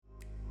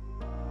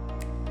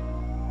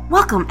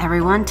Welcome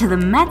everyone to the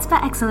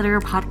MedSpa Accelerator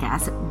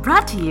podcast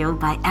brought to you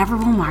by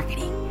Everable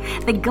Marketing,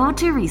 the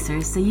go-to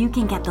resource so you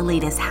can get the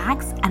latest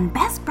hacks and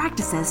best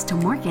practices to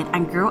market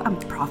and grow a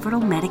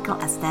profitable medical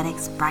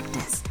aesthetics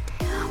practice.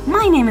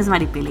 My name is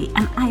Maripili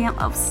and I am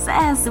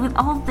obsessed with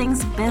all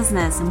things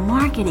business,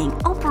 marketing,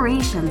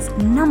 operations,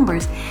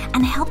 numbers,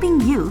 and helping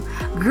you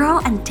grow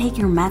and take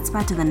your med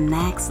spa to the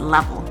next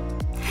level.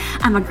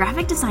 I'm a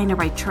graphic designer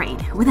by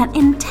trade with an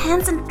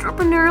intense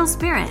entrepreneurial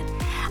spirit.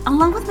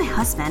 Along with my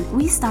husband,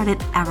 we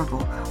started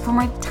Everable from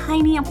our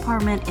tiny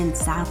apartment in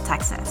South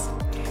Texas.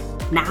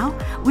 Now,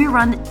 we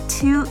run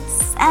 2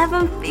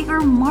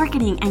 7-figure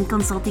marketing and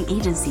consulting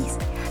agencies.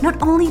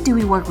 Not only do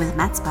we work with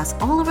med spas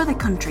all over the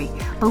country,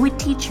 but we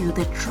teach you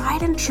the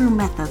tried and true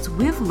methods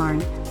we've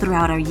learned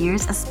throughout our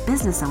years as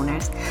business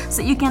owners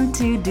so you can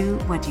too do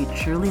what you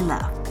truly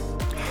love.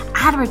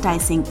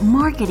 Advertising,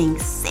 marketing,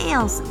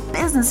 sales,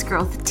 business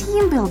growth,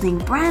 team building,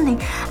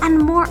 branding, and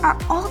more are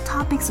all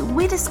topics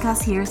we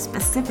discuss here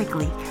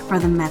specifically for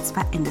the med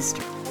spa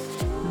industry.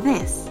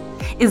 This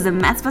is the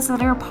MedSpa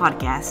Accelerator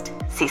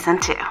Podcast, Season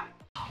 2.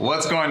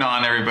 What's going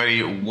on,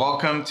 everybody?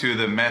 Welcome to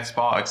the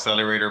MedSpa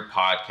Accelerator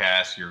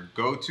Podcast, your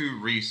go-to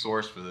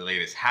resource for the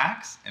latest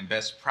hacks and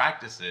best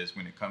practices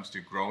when it comes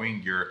to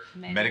growing your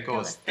medical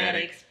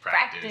aesthetics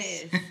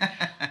practice.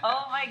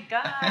 Oh my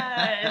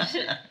gosh.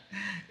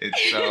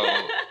 It's so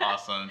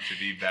awesome to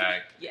be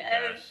back.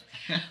 Yes.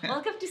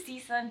 Welcome to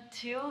Season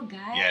 2,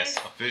 guys. Yes,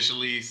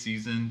 officially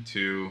Season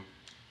 2.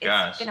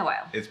 It's been a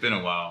while. It's been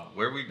a while.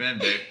 Where have we been,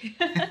 babe?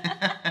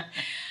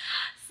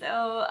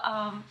 So,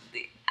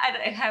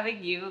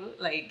 having you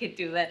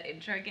do that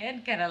intro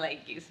again kind of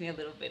gives me a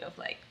little bit of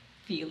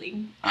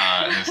feeling.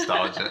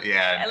 Nostalgia,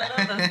 yeah. A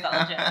little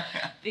nostalgia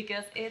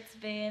because it's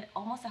been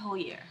almost a whole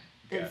year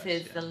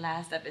since the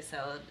last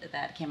episode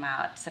that came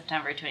out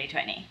September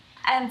 2020.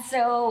 And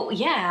so,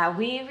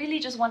 we really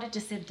just wanted to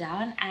sit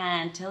down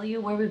and tell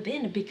you where we've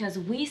been because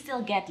we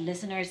still get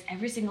listeners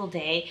every single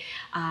day,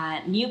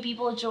 new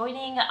people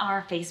joining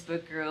our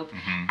Facebook group,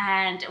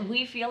 and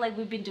we feel like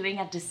we've been doing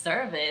a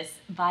disservice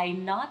by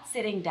not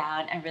sitting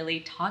down and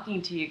really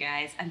talking to you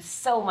guys, and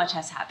so much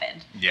has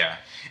happened. Yeah,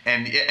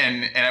 and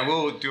I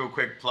will do a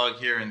quick plug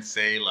here and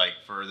say,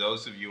 for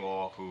those of you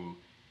all who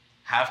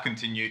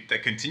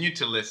continue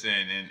to listen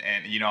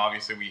and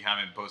obviously we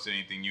haven't posted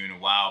anything new in a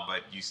while,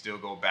 but you still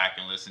go back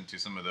and listen to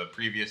some of the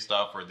previous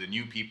stuff, or the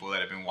new people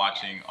that have been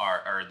watching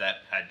or that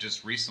had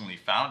just recently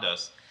found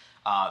us.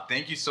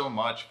 Thank you so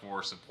much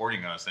for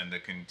supporting us and the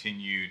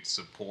continued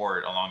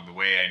support along the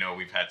way. I know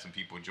we've had some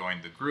people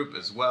join the group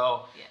as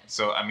well. Yes.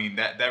 So I mean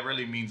that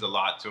really means a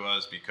lot to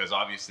us because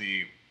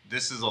obviously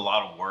this is a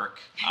lot of work.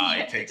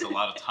 It takes a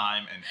lot of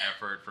time and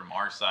effort from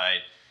our side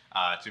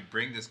to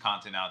bring this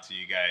content out to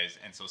you guys.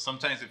 And so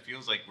sometimes it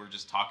feels like we're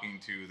just talking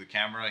to the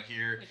camera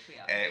here,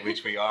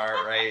 which we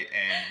are, right?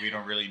 And we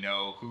don't really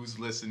know who's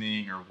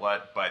listening or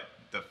what, but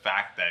the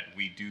fact that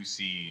we do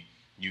see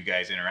you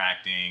guys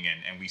interacting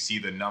and we see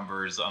the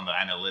numbers on the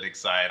analytics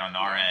side on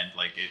our end,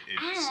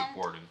 it's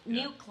supportive.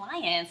 New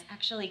clients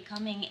actually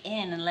coming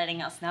in and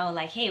letting us know,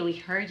 hey, we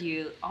heard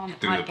you on the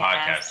through podcast. The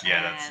podcast.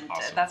 Yeah, that's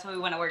awesome. That's why we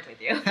want to work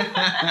with you.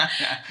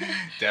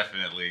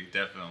 Definitely.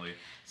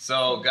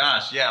 So,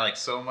 gosh,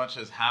 so much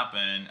has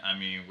happened. I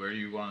mean, where do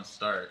you want to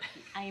start?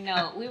 I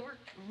know. We were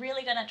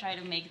really going to try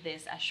to make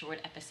this a short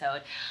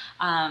episode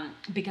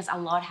because a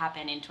lot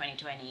happened in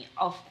 2020.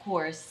 Of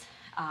course,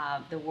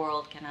 the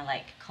world kind of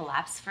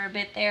collapsed for a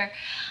bit there,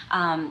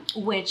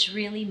 which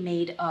really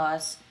made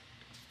us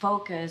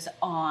focus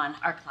on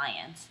our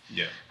clients.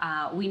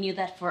 Yeah. We knew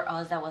that for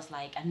us that was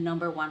a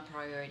number one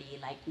priority.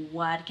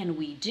 What can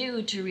we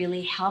do to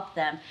really help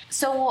them?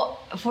 So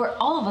for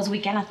all of us, we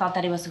kind of thought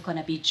that it was going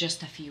to be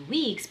just a few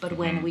weeks, but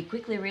when we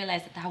quickly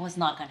realized that was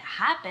not going to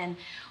happen,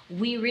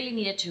 we really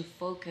needed to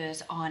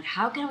focus on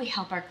how can we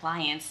help our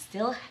clients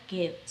still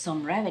give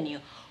some revenue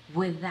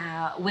with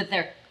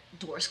their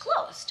doors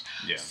closed.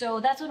 Yeah.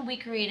 So that's when we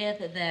created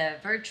the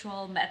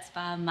virtual med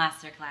spa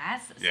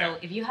masterclass. So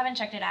if you haven't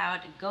checked it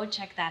out, go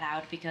check that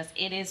out because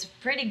it is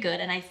pretty good,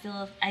 and I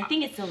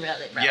think it's still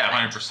relevant. Yeah,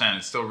 100%.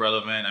 It's still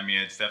relevant. I mean,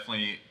 it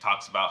definitely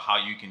talks about how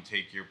you can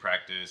take your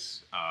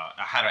practice,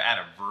 how to add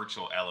a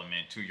virtual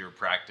element to your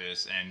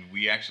practice, and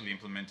we actually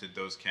implemented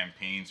those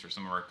campaigns for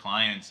some of our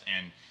clients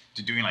and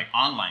to doing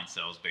online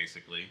sales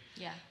basically.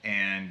 Yeah.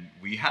 And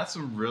we had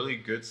some really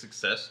good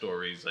success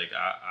stories.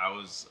 I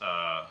was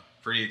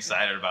pretty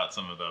excited about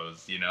some of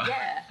those,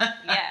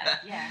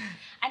 Yeah.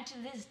 And to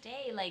this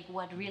day,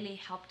 what really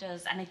helped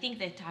us, and I think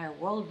the entire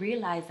world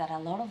realized that a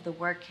lot of the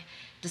work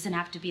doesn't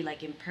have to be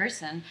in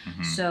person.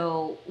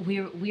 So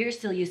we're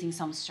still using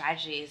some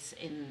strategies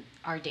in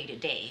our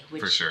day-to-day,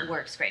 which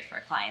works great for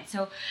our clients.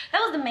 So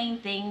that was the main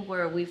thing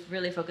where we've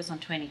really focused on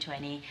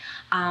 2020.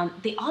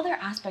 The other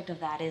aspect of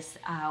that is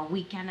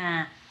we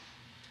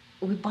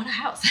bought a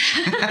house.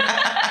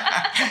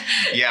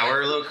 Yeah,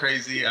 we're a little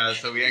crazy.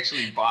 So we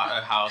actually bought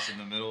a house in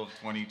the middle of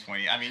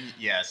 2020. I mean,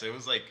 so it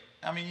was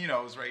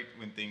it was right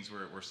when things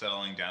were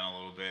settling down a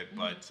little bit,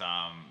 but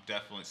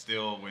definitely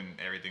still when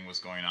everything was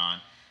going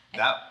on.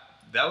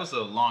 that was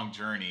a long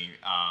journey,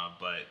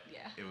 but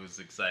Yeah. it was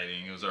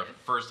exciting. It was our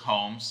first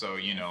home, so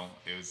you know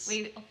it was.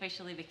 We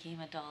officially became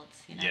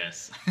adults, you know.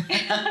 Yes.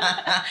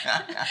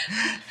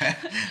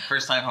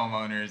 First time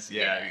homeowners,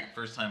 Yeah.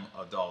 first time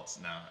adults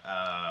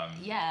now.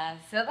 Yeah,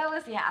 so that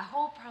was a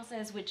whole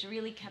process which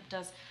really kept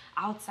us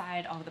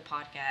outside of the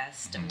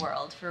podcast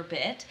world for a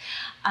bit.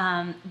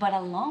 But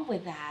along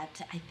with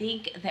that, I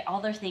think the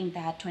other thing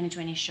that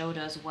 2020 showed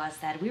us was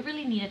that we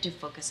really needed to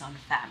focus on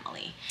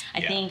family. I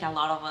Yeah. think a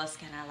lot of us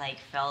kind of like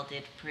felt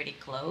it pretty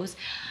close.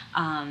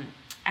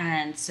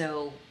 And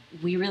so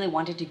we really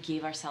wanted to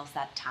give ourselves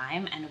that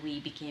time, and we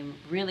became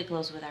really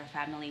close with our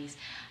families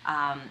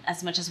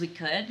as much as we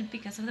could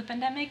because of the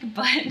pandemic.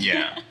 But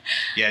Yeah,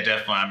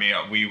 definitely. I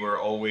mean, we were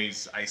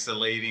always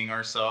isolating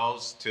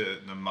ourselves to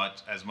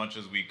as much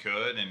as we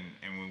could, and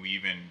when we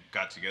even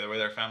got together with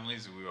our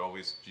families, we were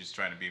always just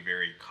trying to be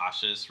very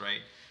cautious,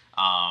 right?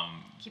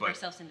 keep But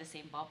ourselves in the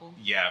same bubble.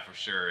 yeah, for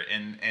sure.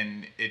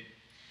 And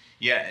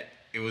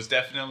it was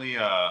definitely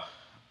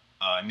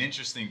an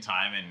interesting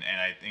time,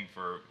 and I think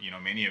for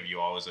many of you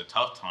all it was a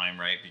tough time,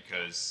 right?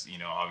 Because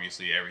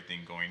obviously everything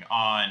going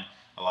on,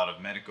 a lot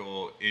of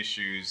medical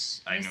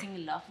issues.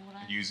 Losing loved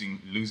ones.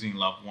 Losing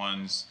loved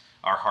ones.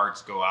 Our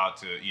hearts go out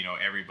to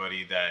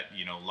everybody that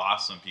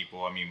lost some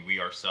people. I mean, we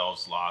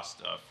ourselves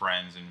lost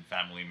friends and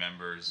family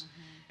members,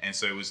 and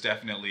so it was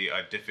definitely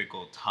a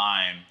difficult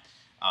time.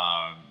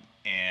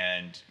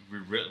 And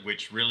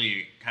which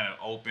really kind of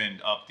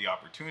opened up the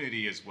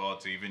opportunity as well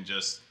to even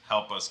just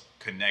help us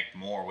connect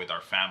more with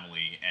our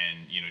family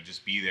and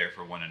just be there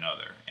for one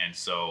another. And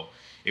so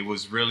it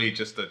was really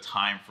just a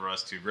time for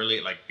us to really,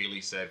 like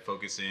Billy said,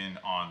 focus in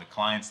on the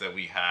clients that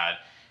we had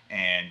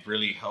and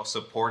really help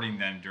supporting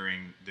them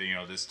during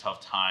this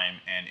tough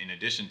time. And in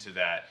addition to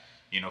that,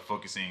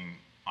 focusing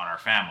on our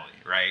family,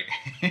 right?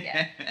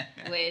 Yeah,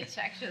 which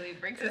actually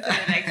brings us to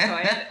the next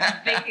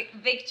point.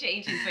 Big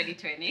change in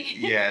 2020.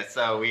 Yeah,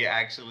 so we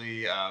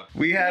actually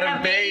we had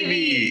a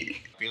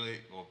baby.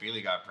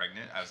 Billy got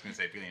pregnant. I was gonna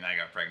say Billy and I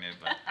got pregnant,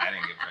 but I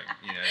didn't get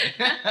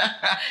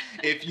pregnant.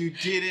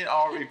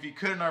 If you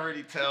couldn't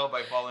already tell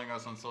by following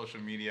us on social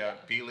media,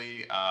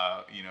 Billy,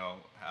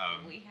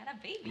 we had a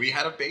baby. We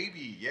had a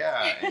baby,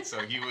 yeah. And so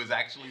he was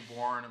actually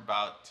born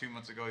about 2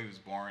 months ago. He was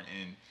born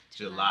in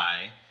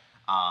July.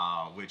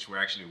 Which we're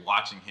actually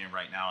watching him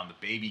right now on the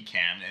baby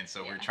cam, and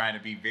so we're trying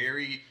to be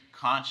very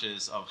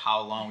conscious of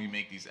how long we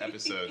make these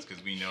episodes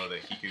because we know that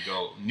he could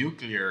go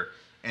nuclear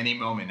any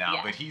moment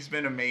now. But he's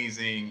been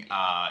amazing.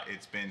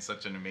 It's been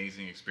such an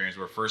amazing experience.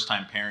 We're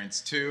first-time parents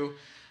too.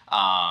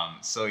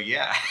 So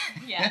yeah.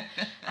 Yeah,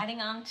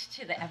 adding on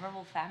to the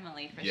Everable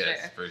family for sure.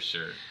 Yes, for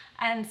sure.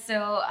 And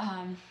so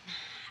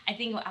I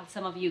think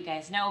some of you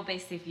guys know,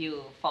 based if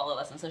you follow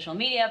us on social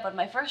media, but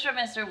my first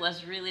trimester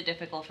was really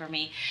difficult for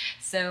me.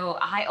 So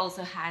I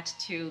also had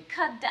to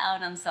cut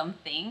down on some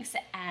things.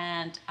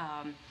 And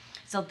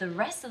so the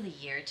rest of the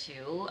year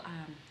too,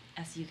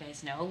 as you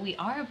guys know, we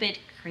are a bit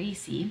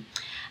crazy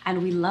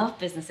and we love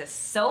businesses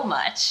so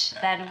much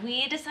that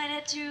we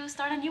decided to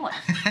start a new one.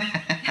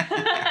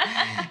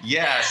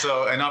 Yeah,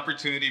 so an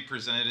opportunity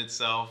presented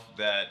itself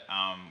that,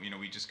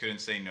 we just couldn't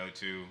say no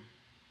to.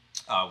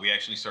 We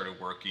actually started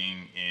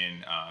working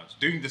in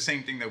doing the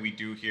same thing that we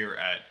do here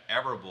at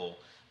Everable,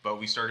 but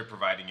we started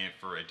providing it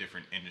for a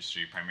different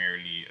industry,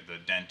 primarily the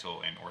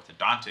dental and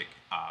orthodontic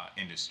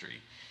industry.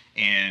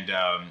 And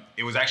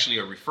it was actually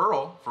a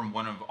referral from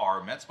one of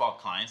our MedSpa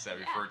clients that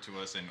referred to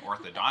us, an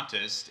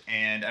orthodontist.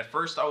 And at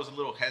first I was a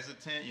little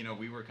hesitant.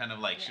 We were kind of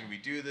like, should we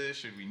do this?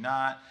 Should we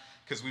not?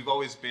 Because we've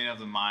always been of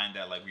the mind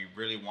that like we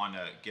really want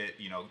to get,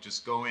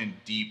 just go in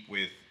deep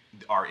with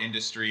our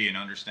industry and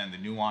understand the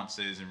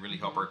nuances and really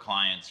help our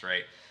clients,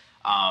 right?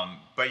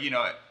 But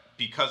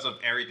because of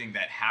everything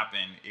that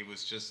happened, it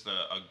was just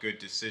a good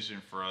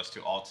decision for us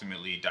to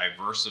ultimately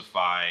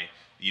diversify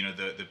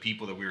the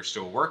people that we were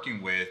still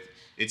working with.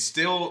 It's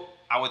still,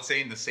 I would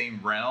say, in the same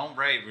realm,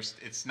 right?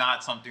 It's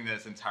not something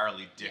that's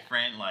entirely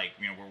different. Like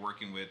we're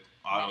working with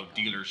auto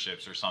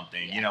dealerships or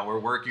something. We're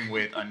working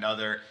with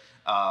another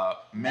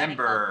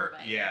member,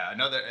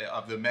 another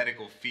of the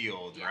medical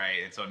field,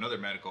 right? And so another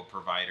medical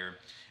provider,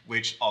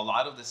 which a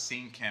lot of the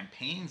same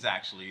campaigns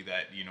actually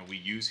that we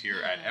use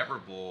here at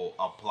Everable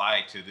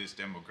apply to this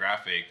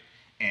demographic,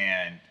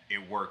 and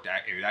it worked.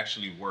 It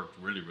actually worked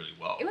really, really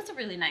well. It was a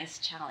really nice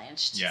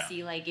challenge to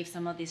see like if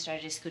some of these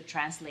strategies could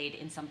translate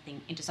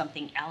into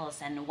something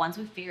else. And once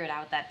we figured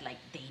out that like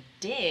they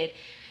did,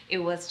 it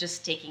was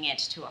just taking it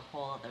to a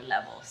whole other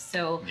level.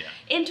 So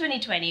in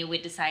 2020, we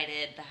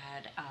decided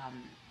that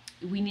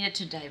we needed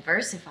to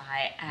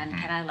diversify and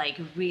kind of like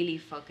really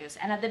focus.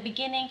 And at the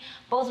beginning,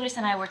 both Luis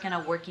and I were kind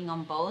of working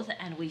on both,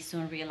 and we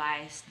soon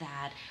realized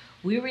that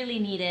we really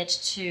needed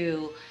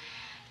to,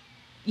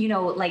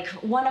 like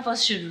one of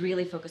us should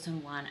really focus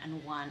on one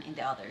and one in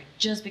the other.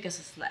 Just because,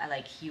 it's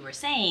like you were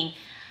saying,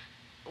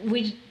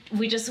 we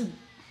just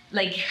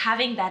like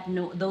having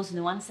those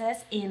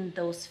nuances in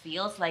those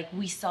fields. Like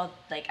we saw,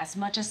 like as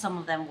much as some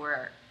of them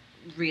were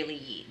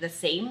really the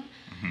same,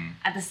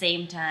 at the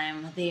same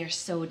time they are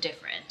so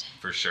different.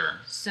 For sure.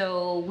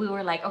 So we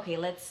were like, okay,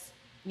 let's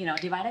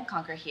divide and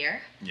conquer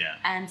here. Yeah.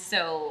 And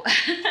so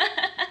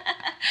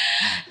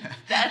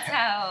that's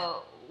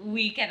how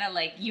we kind of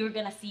like, you're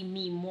going to see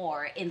me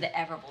more in the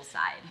Everable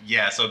side.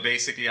 Yeah. So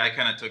basically I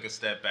kind of took a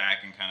step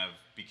back and kind of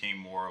became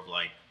more of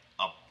like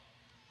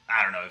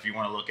I don't know if you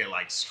want to look at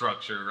like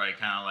structure, right?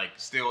 Kind of like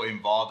still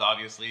involved,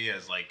 obviously,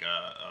 as like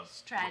a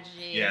strategist.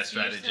 Yeah,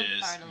 strategist. You're still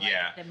part of, like,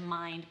 yeah, the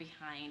mind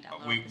behind.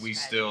 We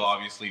still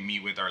obviously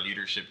meet with our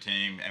leadership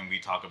team and we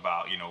talk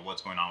about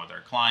what's going on with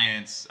our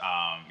clients,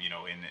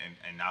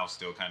 and now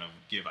still kind of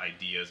give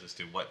ideas as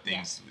to what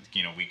things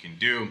we can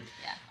do.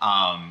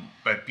 Yeah.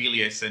 But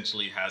Billy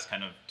essentially has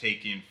kind of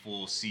taken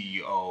full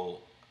CEO.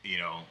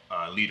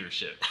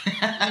 Leadership.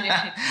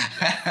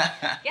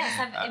 Yes,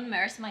 I've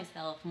immersed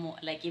myself more,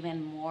 like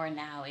even more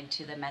now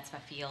into the Med Spa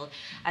field.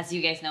 As you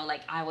guys know,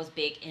 like I was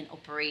big in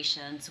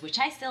operations, which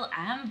I still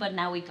am, but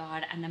now we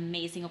got an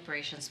amazing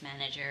operations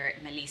manager,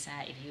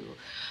 Melissa. If you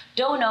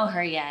don't know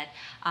her yet,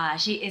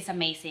 she is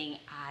amazing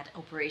at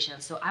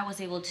operations. So I was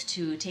able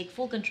to take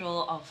full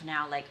control of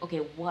now, like,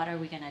 okay, what are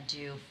we gonna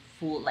do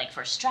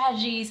for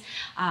strategies,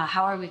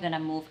 how are we going to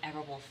move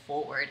Everable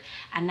forward?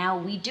 And now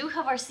we do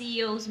have our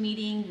CEOs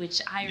meeting,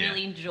 which I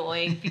really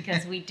enjoy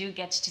because we do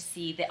get to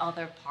see the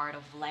other part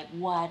of like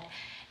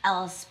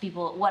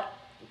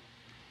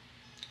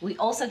we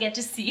also get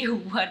to see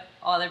what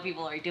other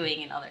people are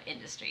doing in other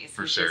industries,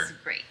 which is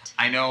great.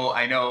 I know,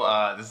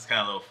 this is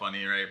kind of a little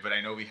funny, right? But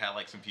I know we had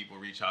like some people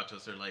reach out to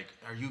us. They're like,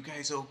 are you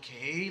guys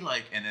okay?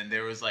 Like, and then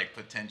there was like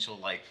potential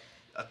like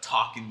a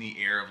talk in the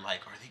air of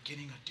like, are they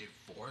getting a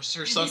divorce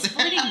or something?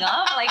 Splitting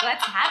up? Like,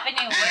 what's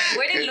happening?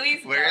 Where did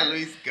Luis go? Where did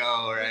Luis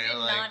go, right? We did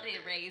not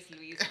erase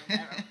Luis from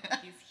Everable.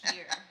 He's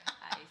here.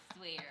 I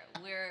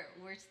swear.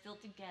 We're still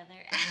together.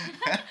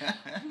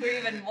 We're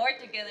even more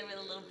together with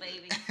a little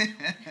baby.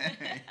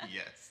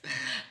 Yes.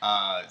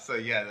 So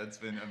yeah, that's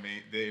been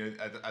amazing.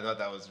 I thought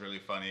that was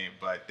really funny,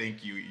 but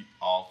thank you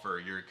all for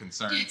your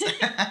concerns.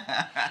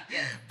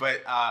 Yes.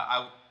 But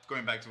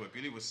going back to what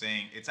Billy was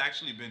saying, it's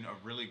actually been a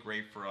really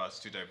great for us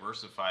to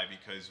diversify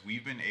because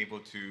we've been able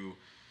to,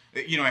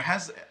 it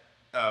has,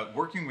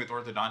 working with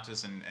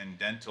orthodontists and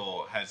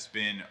dental has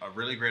been a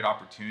really great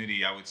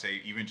opportunity, I would say,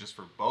 even just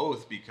for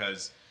both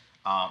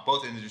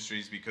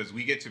industries, because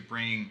we get to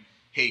bring,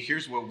 hey,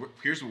 here's what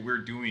we're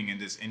doing in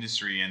this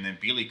industry, and then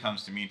Billy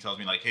comes to me and tells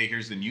me like, hey,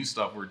 here's the new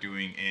stuff we're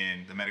doing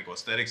in the medical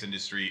aesthetics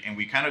industry, and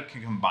we kind of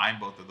can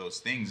combine both of those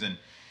things, and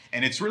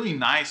it's really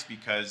nice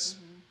because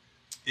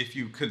if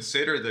you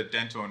consider the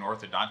dental and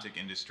orthodontic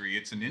industry,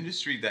 it's an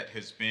industry that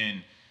has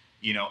been,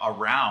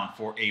 around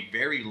for a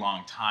very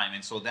long time.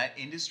 And so that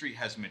industry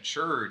has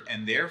matured,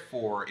 and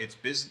therefore its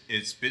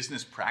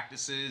business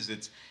practices,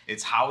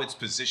 it's how it's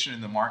positioned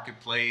in the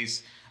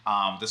marketplace,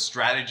 the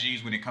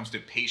strategies when it comes to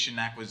patient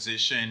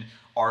acquisition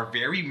are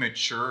very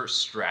mature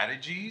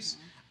strategies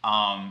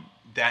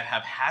that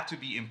have had to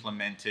be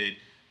implemented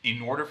in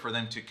order for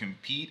them to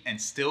compete and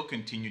still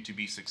continue to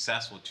be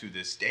successful to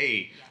this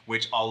day,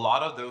 which a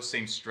lot of those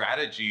same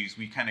strategies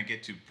we kind of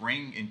get to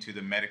bring into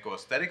the medical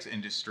aesthetics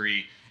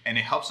industry. And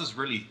it helps us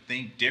really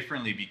think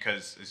differently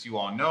because, as you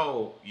all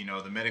know,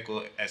 the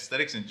medical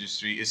aesthetics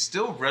industry is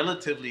still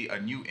relatively a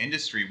new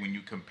industry when you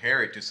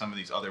compare it to some of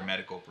these other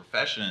medical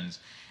professions.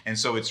 And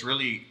so it's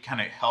really kind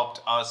of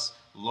helped us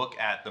look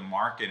at the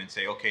market and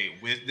say, okay,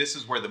 this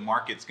is where the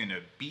market's going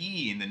to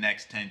be in the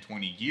next 10,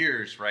 20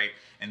 years, right?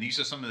 And these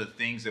are some of the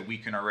things that we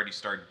can already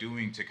start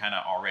doing to kind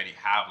of already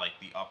have like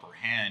the upper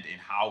hand in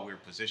how we're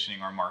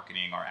positioning our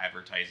marketing, our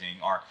advertising,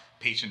 our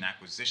patient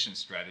acquisition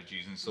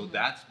strategies. And so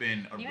that's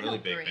been a really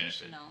big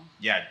benefit.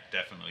 Yeah,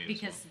 definitely.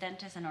 Because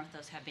dentists and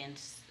orthos have been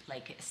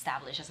like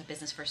established as a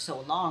business for so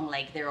long,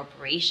 like their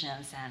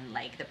operations and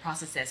like the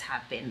processes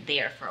have been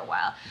there for a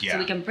while. Yeah. So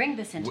we can bring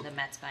this into the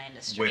med spa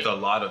industry. With a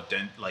lot of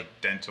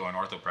dental and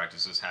ortho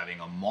practices having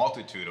a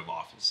multitude of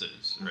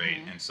offices,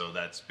 right? And so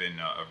that's been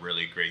a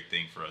really great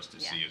thing for us to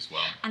see as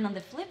well. And on the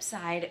flip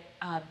side,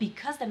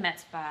 because the med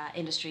spa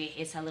industry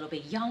is a little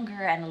bit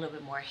younger and a little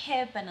bit more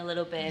hip and a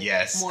little bit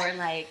more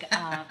like,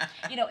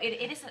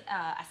 it is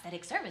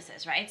aesthetic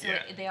services, right? So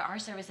there are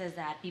services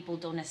that people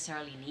don't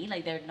necessarily need,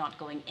 like they're not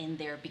going in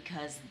there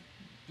because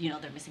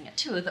they're missing a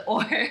tooth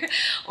or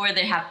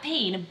they have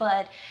pain,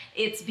 but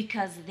it's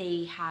because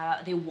they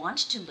want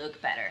to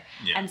look better.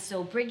 And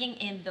so bringing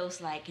in those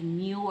like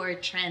newer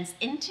trends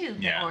into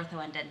the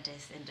ortho and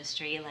dentist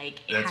industry, like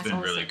that's been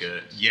really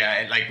good. Yeah,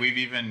 and like we've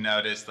even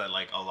noticed that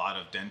like a lot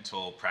of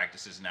dental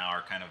practices now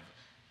are kind of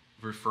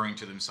referring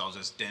to themselves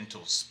as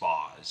dental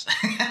spas.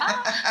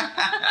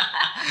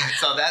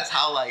 So that's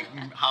how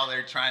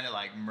they're trying to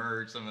like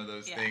merge some of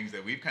those things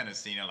that we've kind of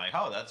seen. Like,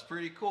 oh, that's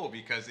pretty cool,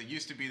 because it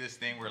used to be this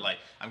thing where like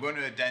I'm going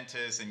to a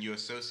dentist and you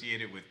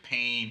associate it with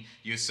pain.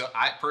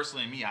 I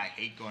personally, I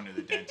hate going to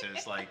the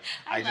dentist. Like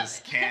I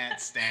just can't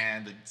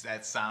stand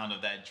that sound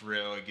of that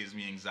drill. It gives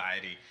me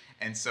anxiety.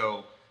 And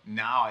so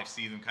now I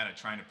see them kind of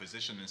trying to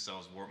position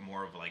themselves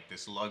more of like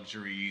this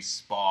luxury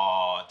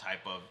spa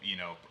type of,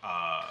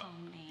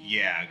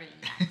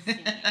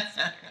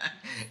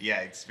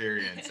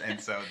 experience. And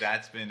so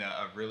that's been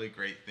a really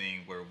great thing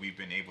where we've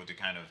been able to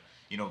kind of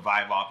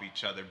vibe off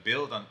each other,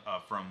 build on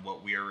from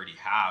what we already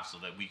have, so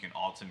that we can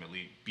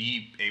ultimately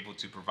be able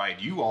to provide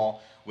you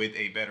all with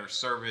a better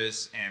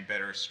service and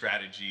better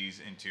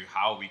strategies into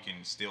how we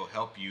can still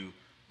help you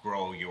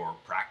grow your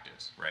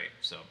practice, right?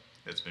 So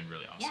that's been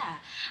really awesome. Yeah,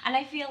 and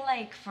I feel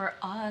like for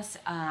us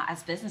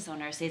as business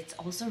owners, it's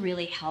also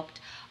really helped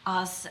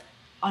us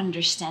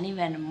understand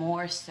even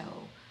more so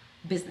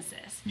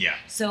businesses. Yeah.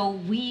 So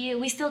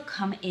we still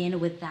come in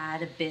with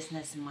that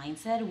business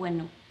mindset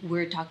when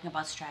we're talking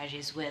about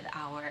strategies with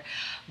our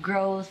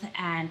growth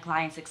and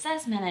client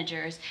success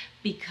managers,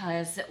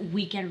 because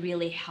we can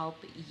really help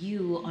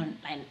you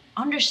and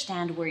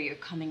understand where you're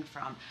coming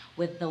from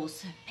with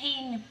those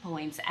pain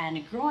points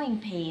and growing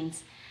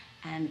pains.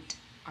 And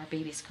our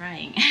baby's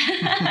crying.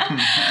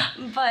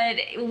 But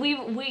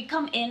we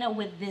come in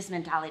with this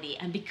mentality,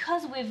 and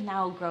because we've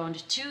now grown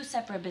 2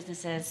 separate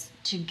businesses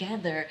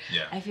together,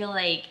 I feel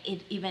like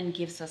it even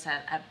gives us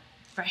a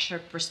fresher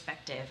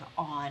perspective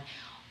on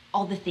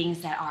all the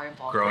things that are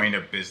involved. Growing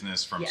a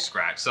business from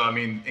scratch. So I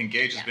mean,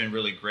 Engage has been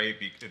really great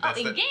because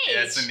that's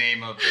the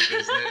name of the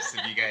business.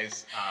 If you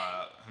guys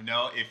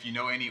if you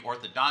know any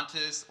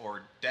orthodontists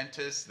or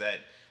dentists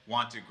that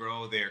want to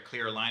grow their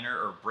clear aligner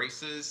or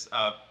braces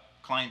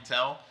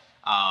clientele,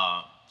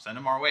 send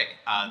them our way.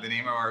 The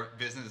name of our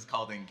business is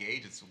called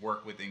Engage. It's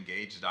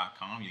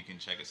workwithengage.com. You can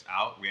check us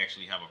out. We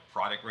actually have a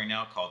product right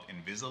now called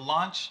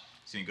Invisalign.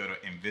 So you can go to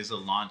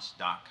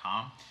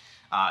Invisalign.com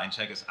and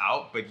check us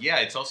out. But yeah,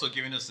 it's also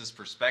giving us this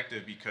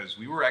perspective because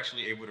we were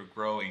actually able to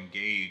grow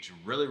Engage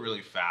really,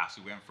 really fast.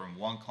 We went from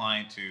 1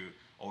 client to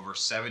over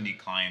 70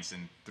 clients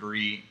in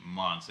 3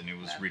 months, and it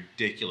was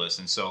ridiculous.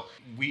 And so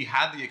we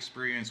had the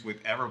experience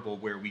with Everbowl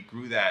where we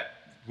grew that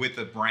with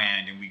the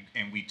brand,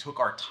 and we took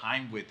our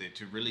time with it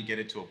to really get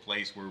it to a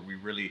place where we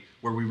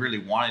really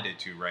wanted it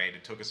to, right?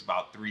 It took us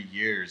about 3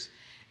 years.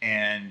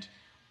 And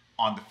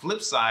on the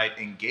flip side,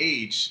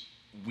 Engage,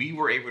 we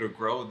were able to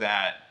grow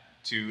that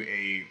to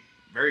a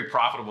very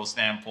profitable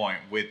standpoint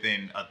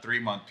within a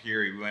 3-month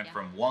period. We went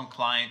from 1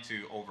 client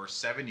to over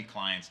 70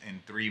 clients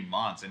in 3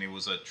 months, and it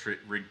was a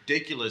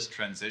ridiculous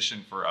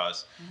transition for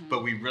us.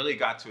 But we really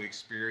got to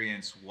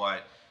experience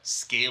what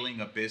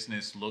scaling a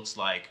business looks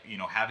like,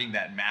 having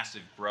that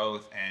massive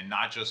growth, and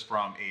not just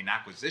from an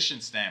acquisition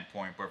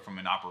standpoint, but from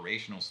an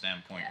operational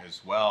standpoint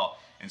as well.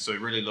 And so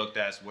it really looked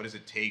at what does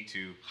it take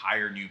to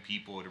hire new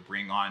people, to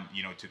bring on,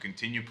 to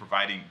continue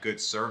providing good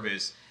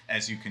service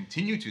as you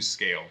continue to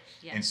scale.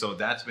 And so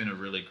that's been a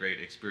really great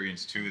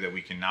experience too, that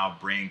we can now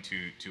bring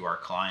to our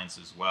clients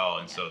as well.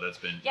 And so that's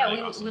been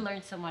really awesome. We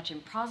learned so much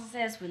in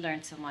processes. We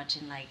learned so much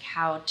in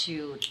how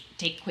to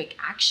take quick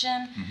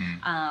action.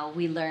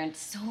 We learned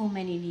so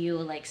many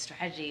new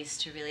strategies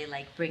to really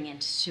bring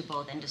into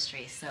both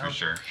industries. So for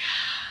sure.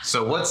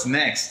 So what's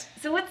next?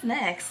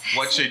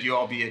 What should you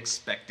all be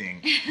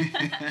expecting?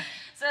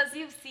 So as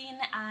you've seen,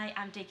 I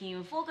am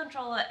taking full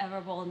control of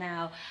Everbowl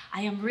now.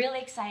 I am really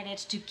excited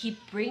to keep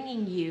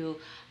bringing you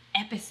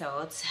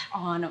episodes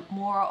on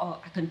more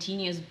of a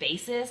continuous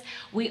basis.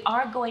 We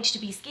are going to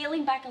be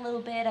scaling back a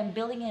little bit and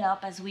building it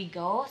up as we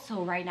go.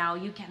 So right now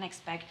you can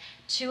expect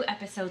 2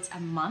 episodes a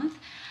month.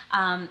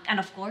 And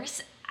of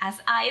course, as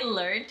I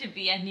learn to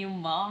be a new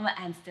mom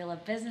and still a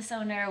business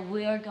owner,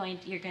 you're going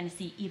to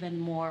see even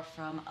more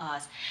from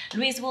us.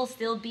 Luis will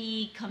still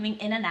be coming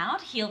in and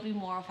out. He'll be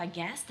more of a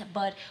guest,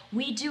 but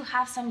we do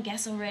have some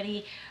guests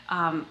already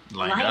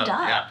lined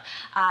up.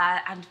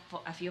 And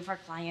a few of our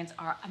clients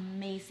are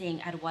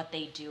amazing at what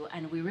they do,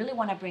 and we really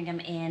want to bring them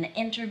in,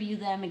 interview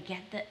them, and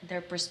get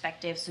their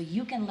perspective so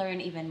you can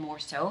learn even more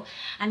so.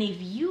 And if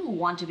you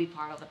want to be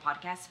part of the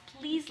podcast,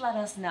 please let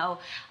us know.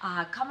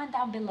 Comment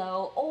down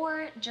below,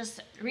 or just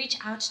reach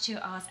out to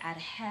us at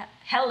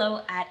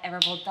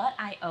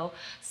hello@everbowl.io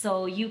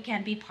so you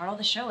can be part of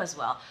the show as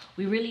well.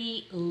 We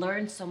really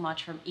learn so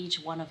much from each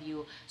one of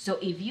you. So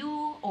if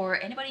you or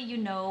anybody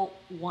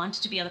want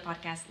to be on the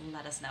podcast,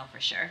 let us know for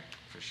sure.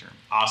 For sure.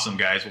 Awesome,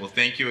 guys. Well,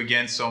 thank you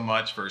again so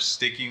much for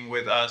sticking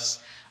with us.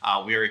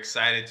 We are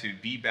excited to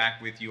be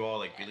back with you all.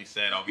 Like Billy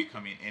said, I'll be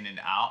coming in and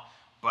out.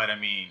 But I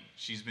mean,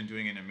 she's been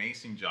doing an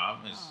amazing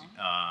job,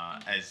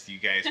 as you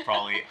guys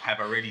probably have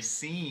already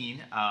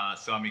seen.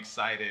 So I'm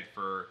excited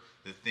for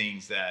the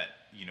things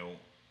that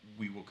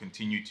we will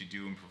continue to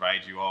do and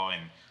provide you all,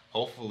 and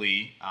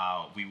hopefully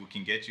we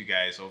can get you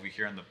guys over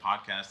here on the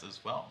podcast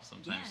as well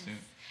sometime soon.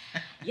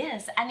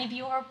 Yes, and if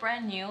you are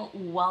brand new,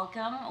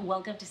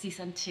 welcome to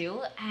season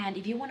 2. And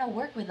if you want to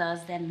work with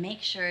us, then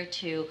make sure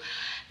to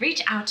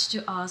reach out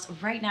to us.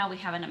 Right now we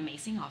have an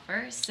amazing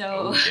offer.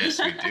 So yes,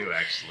 we do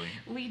actually.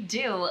 We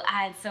do.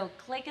 And so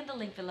click in the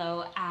link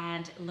below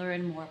and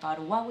learn more about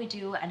what we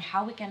do and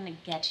how we can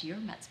get your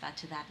med spa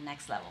to that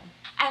next level.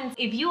 And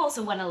if you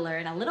also want to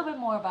learn a little bit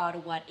more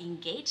about what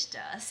Engage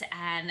does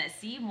and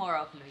see more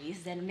of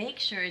Luis, then make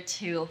sure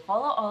to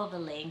follow all of the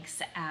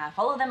links,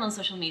 follow them on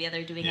social media.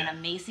 They're doing an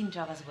amazing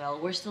job as well.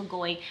 We're still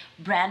going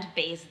brand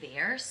based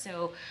there,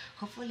 so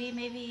hopefully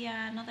maybe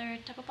another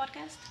type of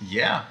podcast.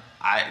 Yeah,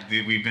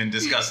 we've been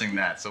discussing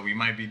that, so we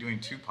might be doing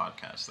 2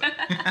 podcasts.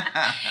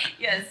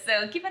 Yes,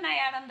 so keep an eye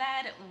out on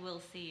that.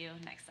 We'll see you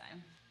next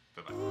time.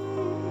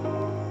 Bye-bye.